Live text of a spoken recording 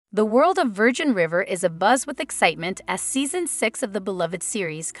The world of Virgin River is abuzz with excitement as Season 6 of the beloved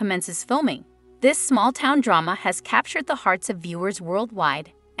series commences filming. This small-town drama has captured the hearts of viewers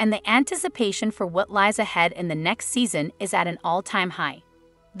worldwide, and the anticipation for what lies ahead in the next season is at an all-time high.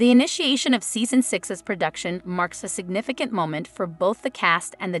 The initiation of Season 6's production marks a significant moment for both the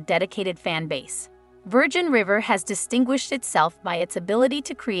cast and the dedicated fan base. Virgin River has distinguished itself by its ability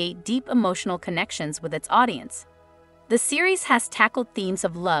to create deep emotional connections with its audience. The series has tackled themes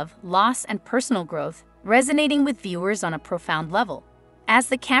of love, loss, and personal growth, resonating with viewers on a profound level. As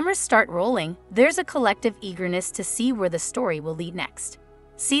the cameras start rolling, there's a collective eagerness to see where the story will lead next.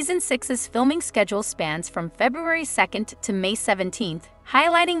 Season 6's filming schedule spans from February 2nd to May 17th,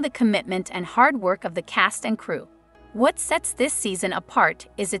 highlighting the commitment and hard work of the cast and crew. What sets this season apart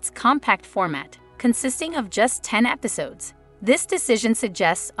is its compact format, consisting of just 10 episodes. This decision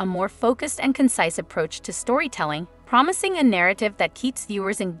suggests a more focused and concise approach to storytelling, promising a narrative that keeps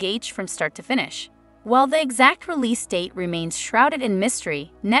viewers engaged from start to finish. While the exact release date remains shrouded in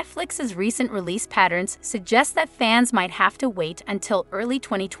mystery, Netflix's recent release patterns suggest that fans might have to wait until early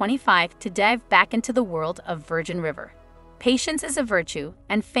 2025 to dive back into the world of Virgin River. Patience is a virtue,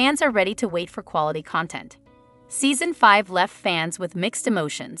 and fans are ready to wait for quality content. Season 5 left fans with mixed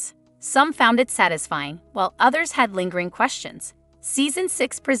emotions. Some found it satisfying, while others had lingering questions. Season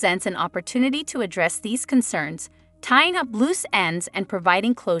 6 presents an opportunity to address these concerns, tying up loose ends and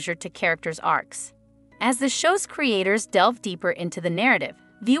providing closure to characters' arcs. As the show's creators delve deeper into the narrative,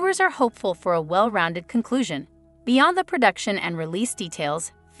 viewers are hopeful for a well-rounded conclusion. Beyond the production and release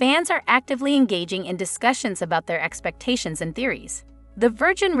details, fans are actively engaging in discussions about their expectations and theories. The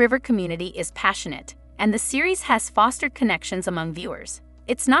Virgin River community is passionate, and the series has fostered connections among viewers.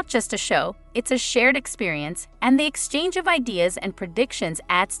 It's not just a show, it's a shared experience, and the exchange of ideas and predictions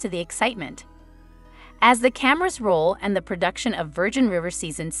adds to the excitement. As the cameras roll and the production of Virgin River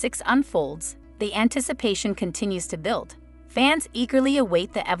Season 6 unfolds, the anticipation continues to build. Fans eagerly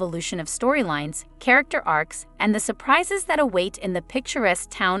await the evolution of storylines, character arcs, and the surprises that await in the picturesque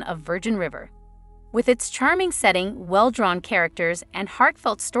town of Virgin River. With its charming setting, well-drawn characters, and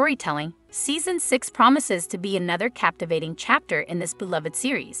heartfelt storytelling, Season 6 promises to be another captivating chapter in this beloved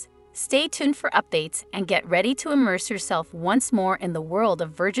series. Stay tuned for updates and get ready to immerse yourself once more in the world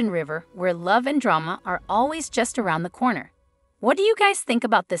of Virgin River, where love and drama are always just around the corner. What do you guys think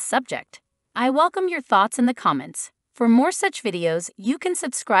about this subject? I welcome your thoughts in the comments. For more such videos, you can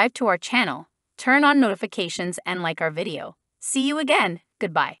subscribe to our channel, turn on notifications, and like our video. See you again.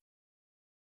 Goodbye.